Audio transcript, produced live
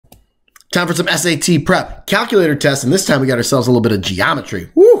Time for some SAT prep. Calculator test, and this time we got ourselves a little bit of geometry.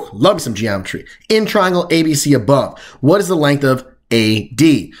 Woo! Love me some geometry. In triangle ABC above, what is the length of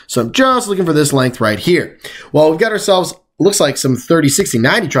AD? So I'm just looking for this length right here. Well, we've got ourselves, looks like some 30, 60,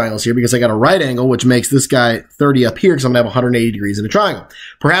 90 triangles here because I got a right angle, which makes this guy 30 up here because I'm going to have 180 degrees in a triangle.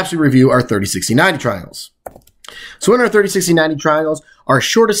 Perhaps we review our 30, 60, 90 triangles. So in our 30, 60, 90 triangles, our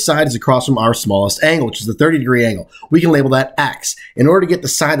shortest side is across from our smallest angle, which is the 30-degree angle. We can label that X. In order to get the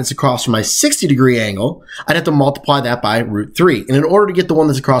side that's across from my 60-degree angle, I'd have to multiply that by root 3. And in order to get the one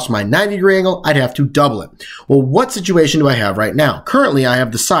that's across from my 90-degree angle, I'd have to double it. Well, what situation do I have right now? Currently, I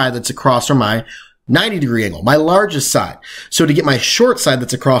have the side that's across from my 90-degree angle, my largest side. So to get my short side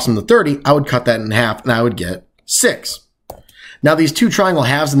that's across from the 30, I would cut that in half, and I would get 6. Now, these two triangle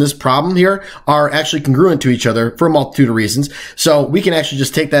halves in this problem here are actually congruent to each other for a multitude of reasons. So we can actually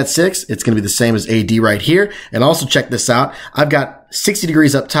just take that 6. It's going to be the same as AD right here. And also check this out. I've got 60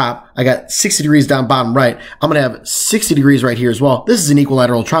 degrees up top. I got 60 degrees down bottom right. I'm going to have 60 degrees right here as well. This is an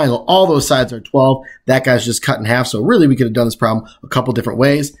equilateral triangle. All those sides are 12. That guy's just cut in half. So really, we could have done this problem a couple different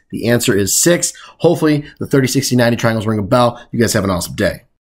ways. The answer is 6. Hopefully, the 30, 60, 90 triangles ring a bell. You guys have an awesome day.